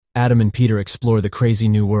Adam and Peter explore the crazy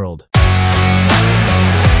new world.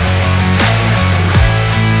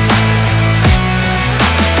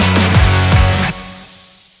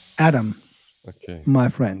 Adam, Okay. my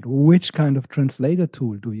friend, which kind of translator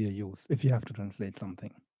tool do you use if you have to translate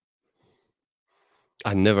something?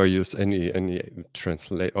 I never use any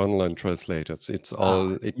online translators. It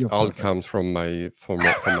You're all perfect. comes from my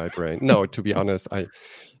brain. No, to be honest, I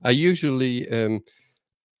usually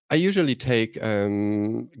take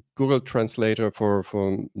Google Translator for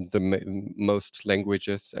the most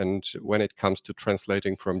languages, and when it comes to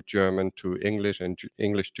translating from German to English and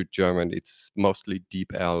English to German, it's mostly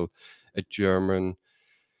DeepL, a German,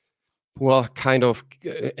 well, kind of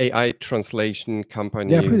AI translation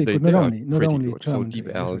company. Yeah, pretty good. They are Not pretty only good. So German to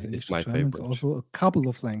English or DeepL English is to my German, it's favorite. also a couple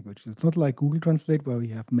of languages. It's not like Google Translate where we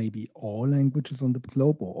have maybe all languages on the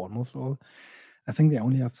globe or almost all. I think they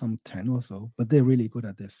only have some 10 or so, but they're really good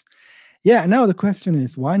at this. Yeah, now the question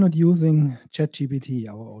is why not using ChatGPT,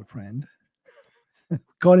 our old friend?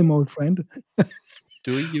 Call him old friend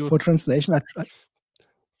Do you? for translation.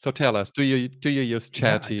 So tell us, do you use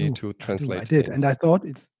Yeah, I Chatty do. to I do. I translate did. And I things? thought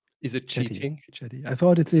it's Is it Chatty. cheating? Chatty. I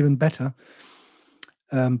thought it's even better.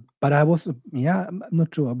 But I was, yeah, I'm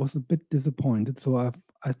not sure. I was a bit disappointed. So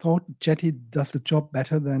I thought Chatty does the job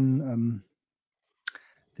better than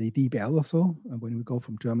the DeepL or so when we go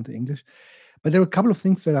from German to English. But there are a couple of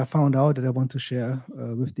things that I found out that I want to share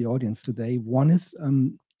with the audience today. One is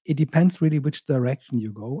it depends really which direction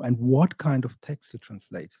you go and what kind of text to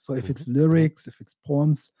translate. So if it's lyrics, if it's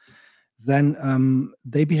poems, then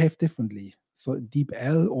they behave differently. So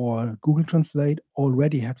DeepL or Google Translate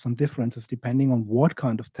already had some differences depending on what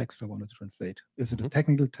kind of text I wanted to translate. Is it a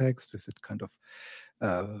technical text? Is it kind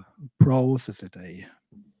of prose? Is it a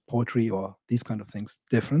poetry or these kind of things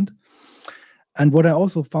different? And what I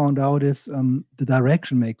also found out is the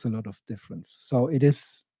direction makes a lot of difference. So it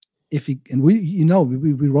is if you and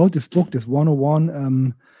we wrote this book, this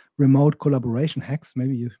 101 remote collaboration hacks.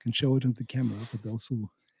 Maybe you can show it in the camera for those who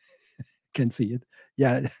can see it.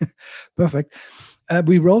 Yeah, perfect.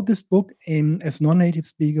 We wrote this book as non-native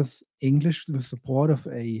speakers English with support of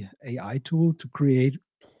a AI tool to create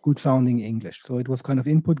good sounding English. So it was kind of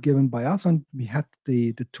input given by us, and we had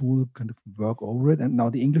the tool kind of work over it. And now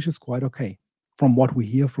the English is quite okay from what we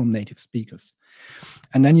hear from native speakers.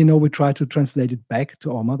 And then we try to translate it back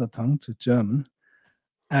to our mother tongue, to German,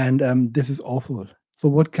 and this is awful. So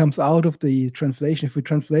what comes out of the translation, if we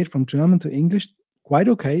translate from German to English, quite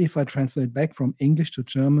okay. If I translate back from English to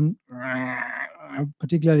German,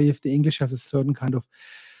 particularly if the English has a certain kind of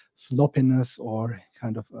sloppiness or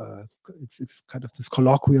kind of it's kind of this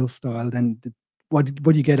colloquial style, then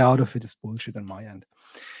what you get out of it is bullshit on my end.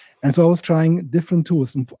 And so I was trying different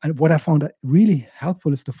tools, and what I found really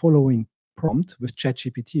helpful is the following prompt with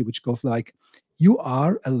ChatGPT, which goes like, "You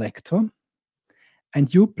are a lector,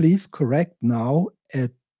 and you please correct now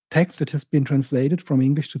a text that has been translated from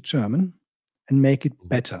English to German and make it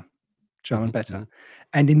better, German better."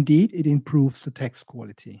 And indeed, it improves the text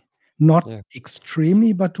quality. Not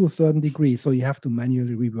extremely, but to a certain degree. So you have to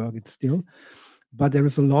manually rework it still. But there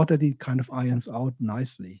is a lot that it kind of irons out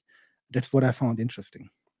nicely. That's what I found interesting.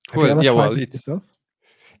 Have you Cool. ever Yeah, tried well, it yourself?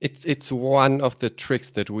 it's one of the tricks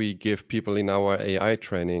that we give people in our AI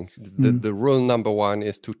training. The rule number one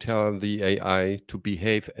is to tell the AI to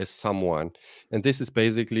behave as someone. And this is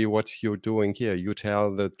basically what you're doing here. You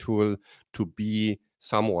tell the tool to be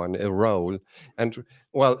someone, a role. And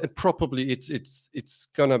well, it's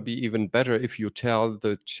gonna be even better if you tell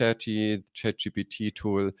the ChatGPT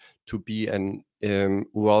tool to be an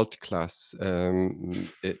world-class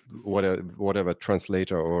whatever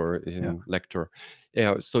translator or lector.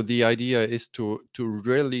 Yeah, so the idea is to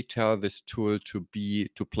really tell this tool to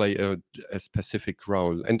play a specific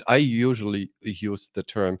role. And I usually use the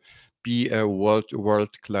term be a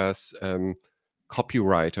world class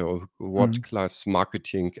copywriter or world class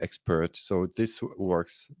marketing expert. So this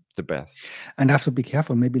works the best. And I have to be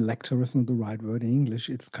careful. Maybe lecture isn't the right word in English.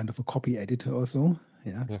 It's kind of a copy editor or so.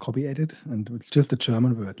 Yeah, it's copy edit, and it's just a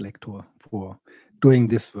German word, lector, for doing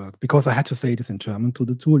this work. Because I had to say this in German to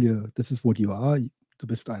the tool. This is what you are. Du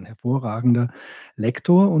bist ein hervorragender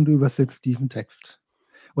Lektor und du übersetzt diesen Text.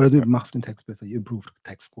 Oder du machst den Text besser. You improve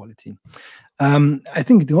text quality. I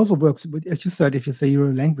think it also works, as you said, if you say you're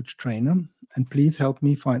a language trainer and please help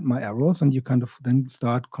me find my errors, and you kind of then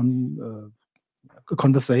start a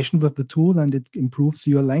conversation with the tool, and it improves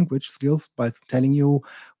your language skills by telling you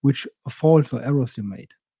which faults or errors you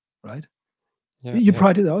made, right? You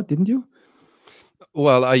tried it out, didn't you?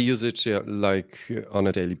 Well, I use it like on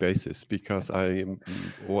a daily basis because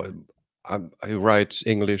I write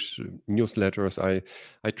English newsletters.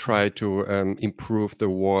 I try to improve the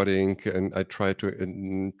wording, and I try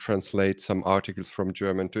to translate some articles from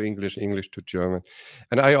German to English, English to German.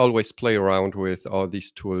 And I always play around with all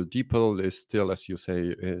these tools. DeepL is still, as you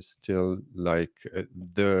say, is still like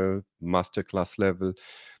the masterclass level.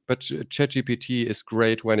 But ChatGPT is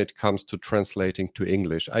great when it comes to translating to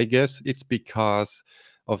English. I guess it's because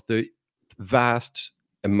of the vast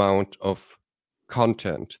amount of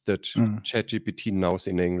content that ChatGPT knows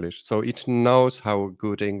in English. So it knows how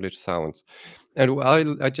good English sounds. And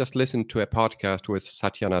I just listened to a podcast with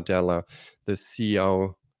Satya Nadella, the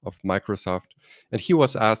CEO of Microsoft, and he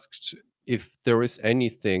was asked if there is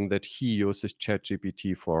anything that he uses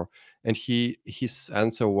ChatGPT for. And his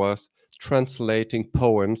answer was translating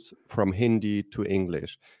poems from Hindi to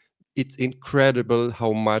English. It's incredible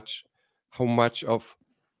how much of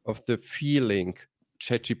the feeling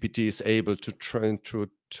ChatGPT is able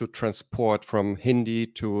to transport from Hindi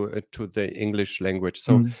to the English language.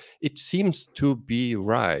 So it seems to be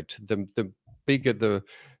right. The bigger the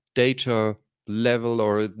data level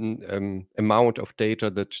or amount of data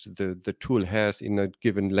that the tool has in a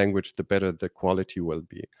given language, the better the quality will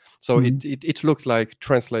be. So it looks like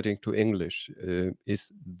translating to English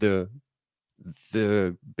is the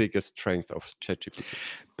biggest strength of ChatGPT.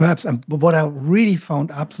 Perhaps, but what I really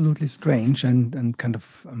found absolutely strange and kind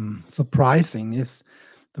of surprising is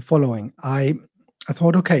the following. I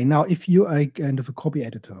thought, okay, now if you are kind of a copy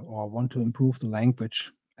editor or want to improve the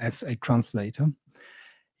language as a translator,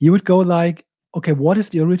 you would go like, okay, what is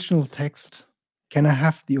the original text? Can I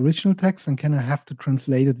have the original text and can I have the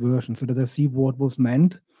translated version so that I see what was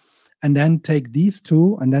meant, and then take these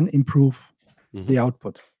two and then improve the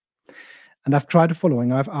output? And I've tried the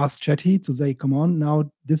following. I've asked Chatty to say, come on, now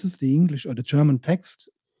this is the English or the German text.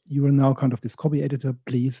 You are now kind of this copy editor.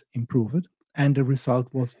 Please improve it. And the result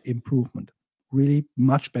was improvement. Really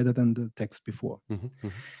much better than the text before.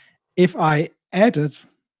 If I added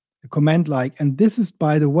a comment like, and this is,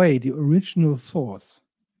 by the way, the original source.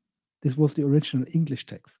 This was the original English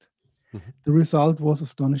text. The result was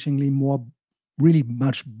astonishingly really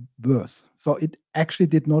much worse. So it actually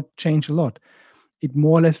did not change a lot. It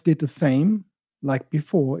more or less did the same like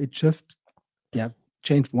before. It just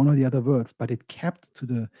changed one or the other words, but it kept to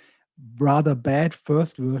the rather bad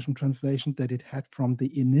first version translation that it had from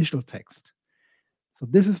the initial text. So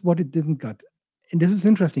this is what it didn't get. And this is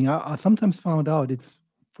interesting. I sometimes found out it's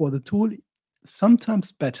for the tool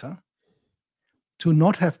sometimes better to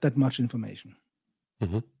not have that much information.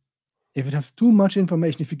 If it has too much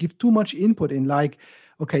information, if you give too much input in like,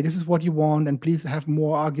 okay, this is what you want, and please have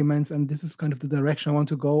more arguments, and this is kind of the direction I want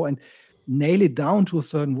to go, and nail it down to a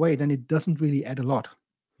certain way, then it doesn't really add a lot.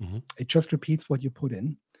 It just repeats what you put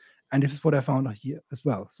in. And this is what I found out here as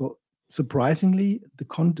well. So surprisingly,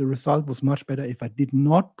 the result was much better if I did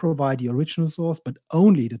not provide the original source, but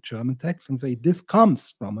only the German text and say, this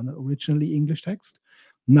comes from an originally English text.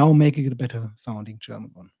 Now making it a better sounding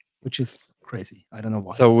German one, which is crazy. I don't know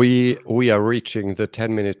why. So we are reaching the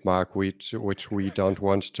 10-minute mark, which we don't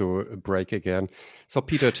want to break again. So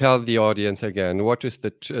Peter, tell the audience again, what is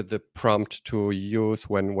the prompt to use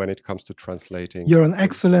when it comes to translating? You're an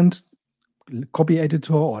excellent copy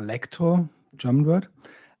editor or lector, German word,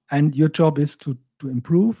 and your job is to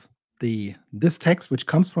improve this text, which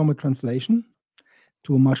comes from a translation,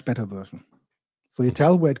 to a much better version. So you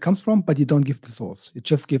tell where it comes from, but you don't give the source. You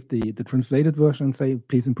just give the translated version and say,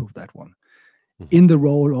 please improve that one in the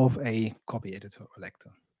role of a copy editor or lector.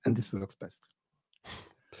 And this works best.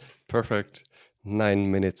 Perfect.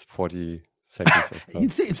 9 minutes, 40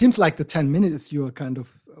 seconds. It seems like the 10 minutes is your kind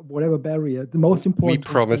of whatever barrier. The most important.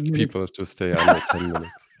 We promised people to stay under 10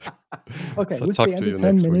 minutes. Okay, so we'll stay under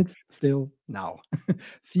 10 minutes still now.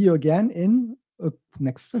 See you again in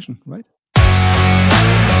next session, right?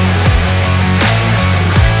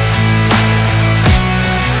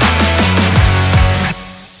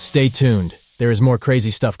 Stay tuned. There is more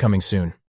crazy stuff coming soon.